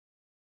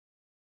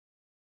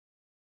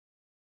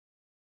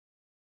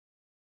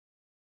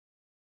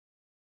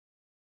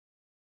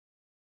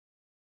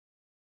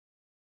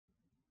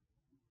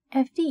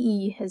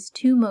FDE has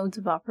two modes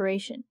of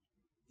operation,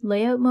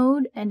 layout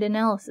mode and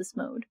analysis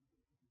mode.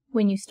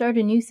 When you start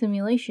a new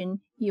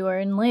simulation, you are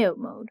in layout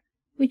mode,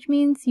 which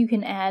means you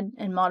can add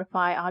and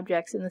modify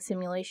objects in the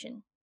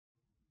simulation.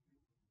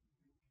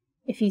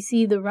 If you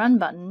see the Run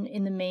button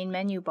in the main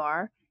menu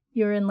bar,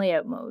 you're in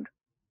layout mode.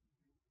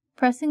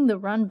 Pressing the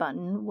Run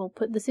button will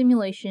put the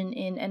simulation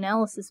in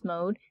analysis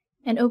mode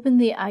and open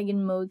the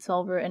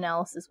EigenModeSolver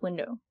analysis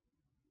window.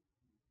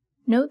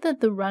 Note that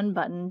the Run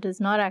button does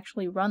not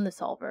actually run the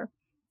solver.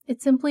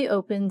 It simply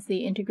opens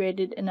the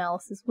integrated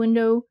analysis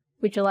window,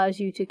 which allows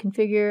you to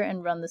configure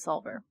and run the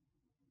solver.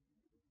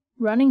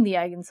 Running the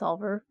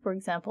EigenSolver, for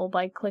example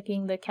by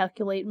clicking the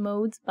Calculate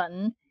Modes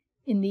button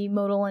in the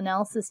Modal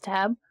Analysis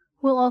tab,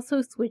 will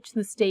also switch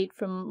the state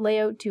from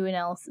layout to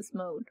analysis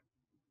mode.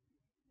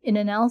 In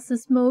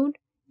analysis mode,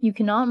 you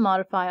cannot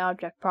modify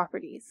object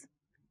properties.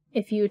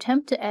 If you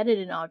attempt to edit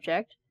an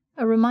object,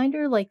 a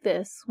reminder like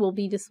this will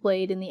be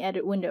displayed in the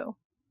Edit window.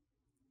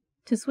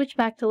 To switch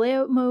back to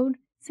layout mode,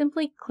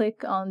 simply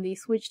click on the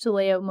Switch to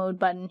Layout Mode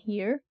button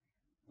here,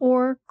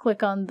 or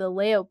click on the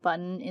Layout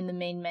button in the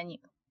main menu.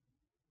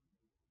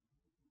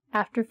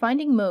 After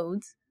finding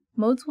modes,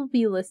 modes will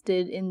be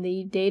listed in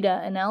the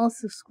Data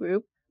Analysis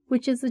group,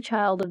 which is the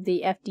child of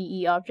the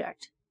FDE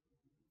object.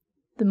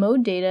 The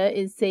mode data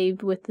is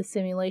saved with the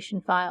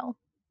simulation file.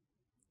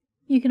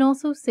 You can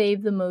also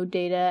save the mode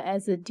data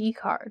as a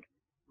dcard,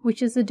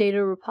 which is a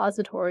data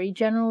repository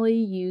generally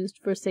used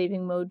for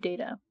saving mode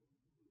data.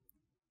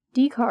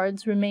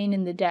 Dcards remain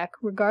in the deck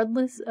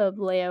regardless of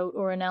layout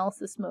or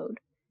analysis mode,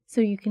 so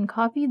you can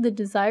copy the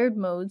desired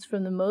modes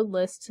from the mode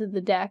list to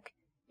the deck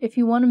if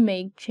you want to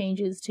make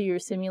changes to your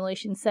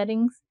simulation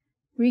settings,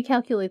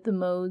 recalculate the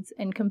modes,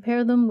 and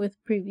compare them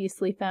with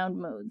previously found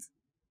modes.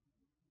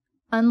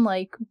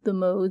 Unlike the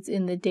modes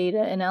in the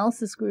Data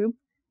Analysis group,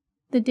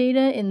 the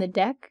data in the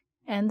deck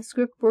and the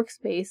script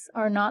workspace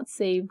are not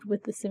saved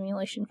with the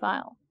simulation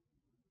file.